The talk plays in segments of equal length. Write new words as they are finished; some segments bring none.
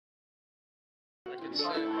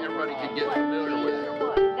everybody can get familiar with it.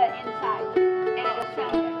 The inside. And the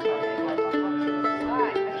sound. All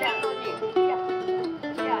right. Yeah,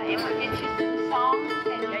 it will get you some songs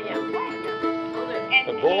and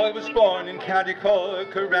A boy was born in County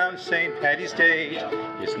Cork around St. Paddy's Day.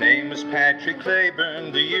 His name was Patrick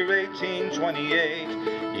Cleburne, the year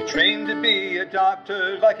 1828. He trained to be a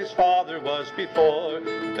doctor like his father was before.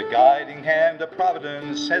 The guiding hand of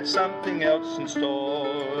Providence had something else in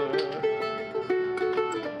store.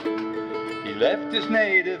 He left his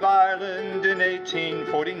native Ireland in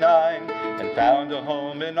 1849 and found a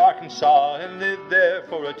home in Arkansas and lived there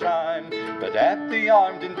for a time. But at the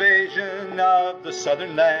armed invasion of the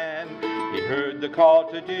southern land, he heard the call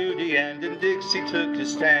to duty and in Dixie took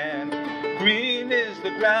his stand. Green is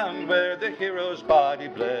the ground where the hero's body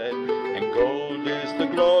bled, and gold is the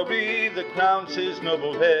glory that crowns his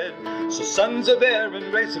noble head. So sons of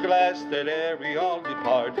Erin raise a glass that ere we all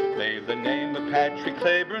depart, may the name of Patrick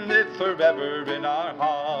Cleburne live forever in our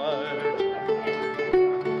heart.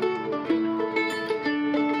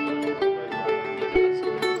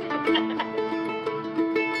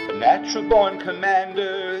 Natural-born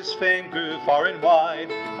commander, his fame grew far and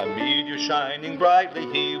wide. A meteor shining brightly,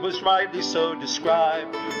 he was rightly so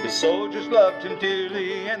described. His soldiers loved him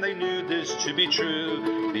dearly, and they knew this to be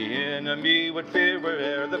true. The enemy would fear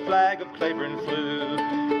where'er the flag of Cleburne flew.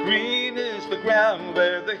 Green is the ground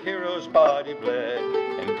where the hero's body bled,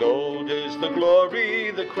 and gold is the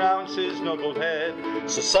glory that crowns his noble head.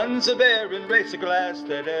 So sons of Erin raise a glass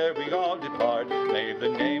that ere we all depart, may the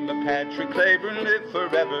name of Patrick Cleburne live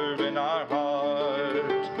forever in our heart.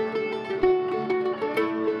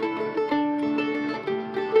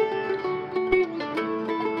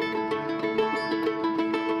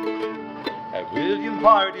 At William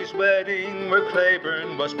Hardy's wedding, where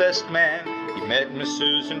Cleburne was best man, he met Miss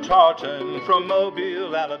Susan Tarleton from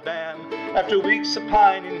Mobile, Alabama. After weeks of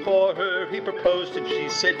pining for her, he proposed and she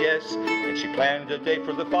said yes, and she planned a date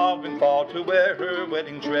for the following fall to wear her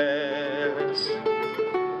wedding dress.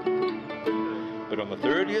 But on the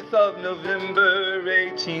 30th of November,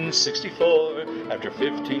 1864, after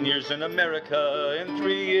 15 years in America and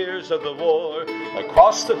 3 years of the war,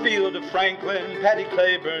 across the field of Franklin, Paddy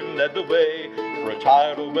Cleburne led the way for a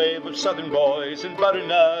tidal wave of Southern boys in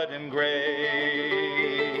butternut and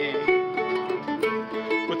gray.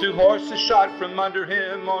 With 2 horses shot from under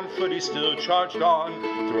him, on foot he still charged on,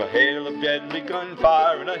 through a hail of deadly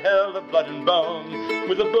gunfire and a hell of blood and bone.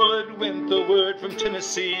 With a bullet went the word from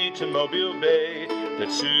Tennessee to Mobile Bay, that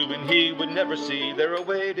Sue and he would never see their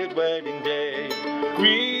awaited wedding day.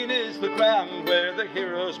 Green is the ground where the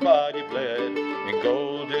hero's body bled, and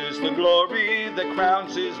gold is the glory that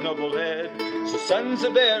crowns his noble head. So sons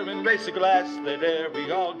of Erin raise a glass that ere we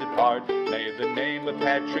all depart, may the name of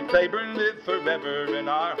Patrick Cleburne live forever in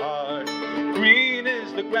our heart. Green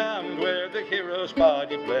is the ground where the hero's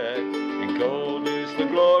body bled, and gold is the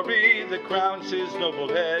glory that crowns his noble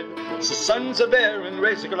head. So sons of Erin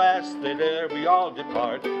raise a glass that ere we all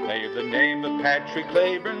depart, may the name of Patrick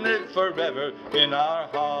Cleburne live forever in our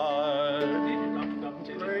heart.